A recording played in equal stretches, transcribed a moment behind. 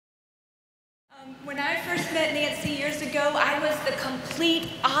When I first met Nancy years ago, I was the complete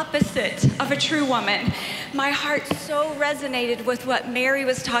opposite of a true woman. My heart so resonated with what Mary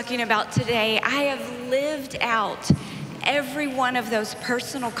was talking about today. I have lived out every one of those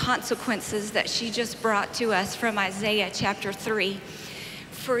personal consequences that she just brought to us from Isaiah chapter 3.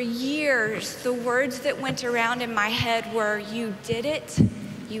 For years, the words that went around in my head were, you did it,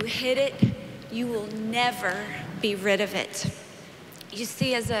 you hid it, you will never be rid of it. You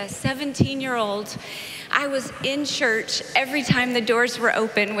see, as a 17-year-old, I was in church every time the doors were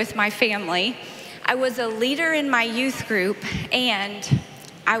open with my family. I was a leader in my youth group, and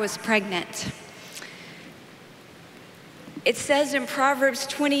I was pregnant. It says in Proverbs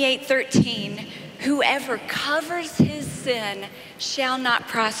 28:13, whoever covers his sin shall not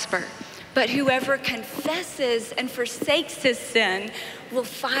prosper, but whoever confesses and forsakes his sin will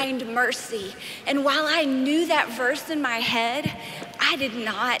find mercy. And while I knew that verse in my head, I did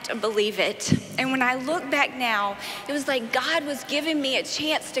not believe it. And when I look back now, it was like God was giving me a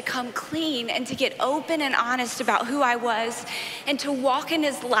chance to come clean and to get open and honest about who I was and to walk in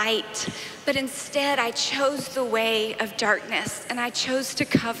his light. But instead, I chose the way of darkness and I chose to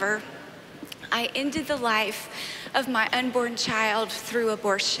cover. I ended the life of my unborn child through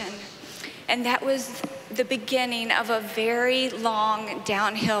abortion. And that was the beginning of a very long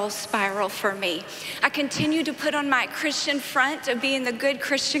downhill spiral for me. I continued to put on my Christian front of being the good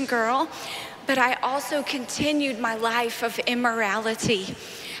Christian girl, but I also continued my life of immorality.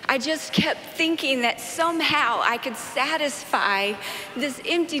 I just kept thinking that somehow I could satisfy this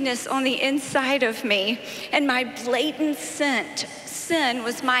emptiness on the inside of me, and my blatant sin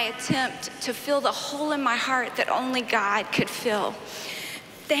was my attempt to fill the hole in my heart that only God could fill.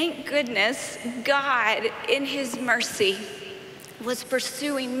 Thank goodness God, in his mercy, was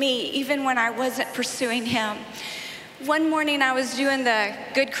pursuing me even when I wasn't pursuing him. One morning I was doing the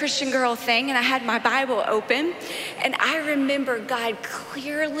good Christian girl thing and I had my Bible open, and I remember God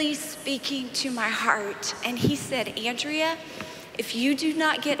clearly speaking to my heart, and he said, Andrea, if you do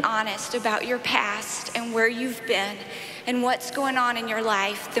not get honest about your past and where you've been and what's going on in your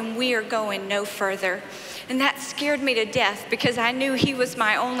life, then we are going no further. And that scared me to death because I knew he was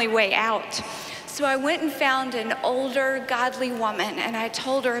my only way out. So I went and found an older, godly woman, and I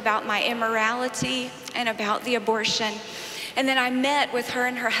told her about my immorality and about the abortion. And then I met with her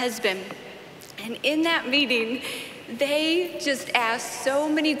and her husband. And in that meeting, they just asked so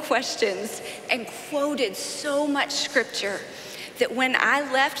many questions and quoted so much scripture that when I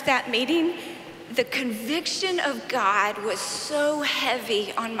left that meeting, the conviction of God was so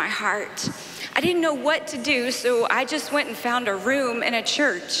heavy on my heart. I didn't know what to do, so I just went and found a room in a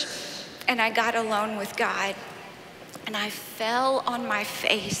church, and I got alone with God. And I fell on my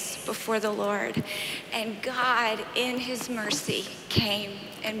face before the Lord, and God, in his mercy, came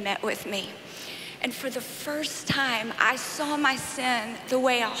and met with me. And for the first time, I saw my sin the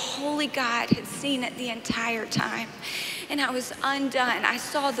way a holy God had seen it the entire time. And I was undone. I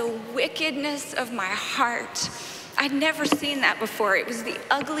saw the wickedness of my heart. I'd never seen that before. It was the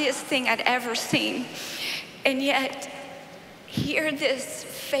ugliest thing I'd ever seen. And yet, here this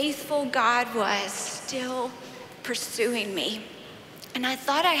faithful God was still pursuing me. And I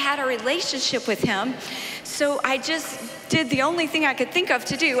thought I had a relationship with him, so I just did the only thing I could think of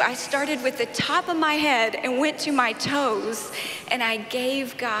to do. I started with the top of my head and went to my toes, and I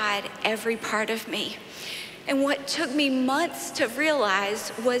gave God every part of me. And what took me months to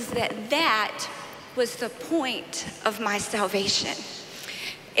realize was that that was the point of my salvation.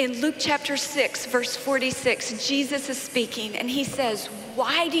 In Luke chapter 6, verse 46, Jesus is speaking, and he says,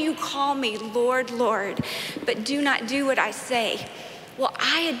 why do you call me Lord, Lord, but do not do what I say? Well,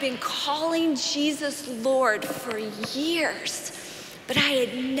 I had been calling Jesus Lord for years, but I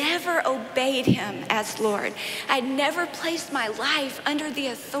had never obeyed him as Lord. I had never placed my life under the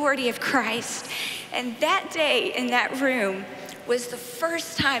authority of Christ. And that day in that room was the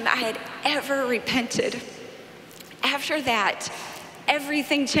first time I had ever repented. After that,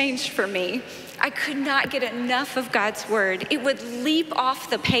 everything changed for me. I could not get enough of God's word. It would leap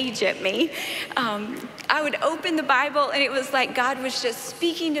off the page at me. I would open the Bible and it was like God was just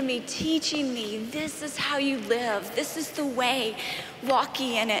speaking to me, teaching me, this is how you live. This is the way, walk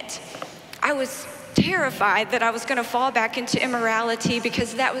ye in it. I was terrified that I was gonna fall back into immorality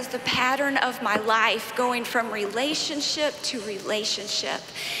because that was the pattern of my life, going from relationship to relationship.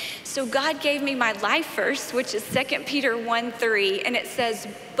 So God gave me my life verse, which is 2 Peter 1:3, and it says,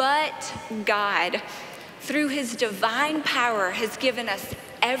 but God, through his divine power, has given us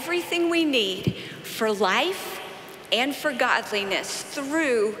everything we need for life and for godliness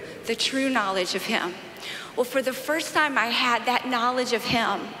through the true knowledge of him. Well, for the first time, I had that knowledge of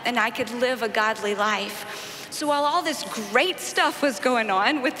him, and I could live a godly life. So while all this great stuff was going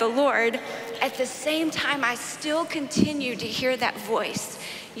on with the Lord, at the same time, I still continued to hear that voice.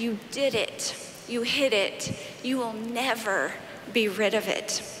 You did it. You hid it. You will never be rid of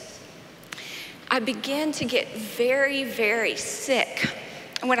it. I began to get very, very sick.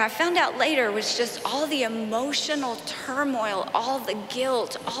 And what I found out later was just all the emotional turmoil, all the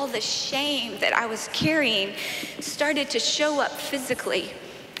guilt, all the shame that I was carrying started to show up physically.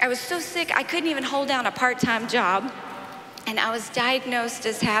 I was so sick, I couldn't even hold down a part-time job. And I was diagnosed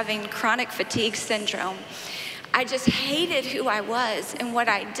as having chronic fatigue syndrome. I just hated who I was and what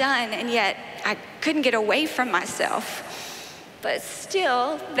I'd done, and yet I couldn't get away from myself. But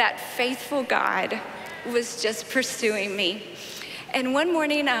still, that faithful God was just pursuing me. And one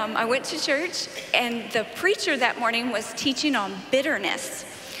morning, I went to church, and the preacher that morning was teaching on bitterness.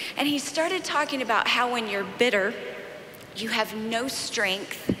 And he started talking about how when you're bitter, you have no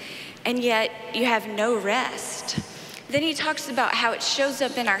strength, and yet you have no rest. Then he talks about how it shows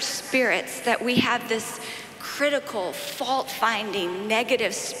up in our spirits, that we have this critical, fault-finding,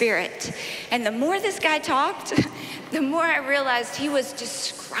 negative spirit. And the more this guy talked, the more I realized he was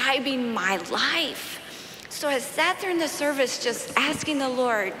describing my life. So I sat there in the service just asking the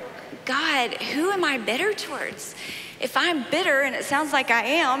Lord, God, who am I bitter towards? If I'm bitter, and it sounds like I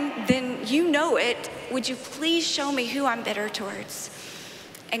am, then you know it. Would you please show me who I'm bitter towards?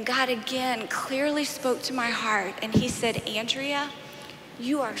 And God again clearly spoke to my heart, and he said, Andrea,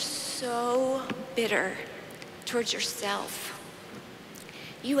 you are so bitter towards yourself.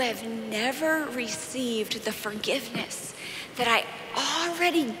 You have never received the forgiveness that I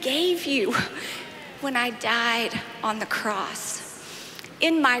already gave you when I died on the cross.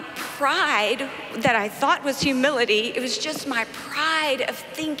 In my pride that I thought was humility, it was just my pride of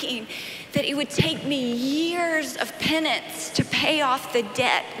thinking that it would take me years of penance to pay off the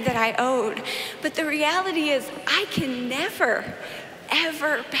debt that I owed. But the reality is I can never,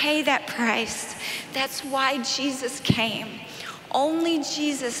 ever pay that price. That's why Jesus came. Only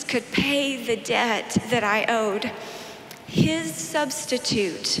Jesus could pay the debt that I owed. His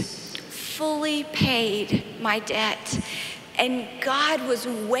substitute fully paid my debt. And God was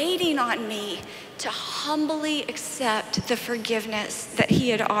waiting on me to humbly accept the forgiveness that he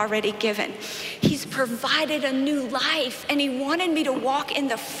had already given. He's provided a new life, and he wanted me to walk in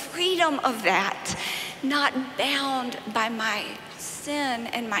the freedom of that, not bound by my sin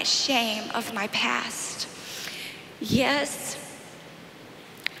and my shame of my past. Yes,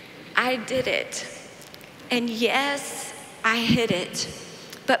 I did it. And yes, I hid it.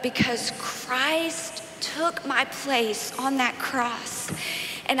 But because Christ took my place on that cross,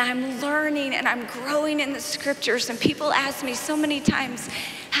 and I'm learning and I'm growing in the scriptures, and people ask me so many times,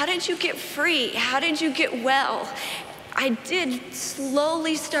 how did you get free? How did you get well? I did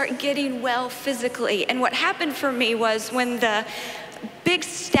slowly start getting well physically. And what happened for me was when the big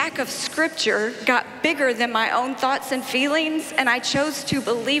stack of scripture got bigger than my own thoughts and feelings, and I chose to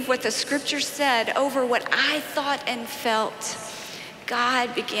believe what the scripture said over what I thought and felt,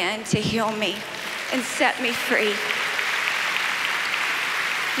 God began to heal me and set me free.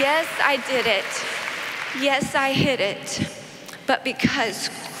 Yes, I did it. Yes, I hid it. But because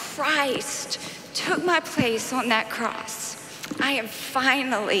Christ took my place on that cross, I am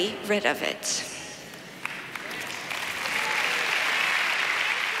finally rid of it.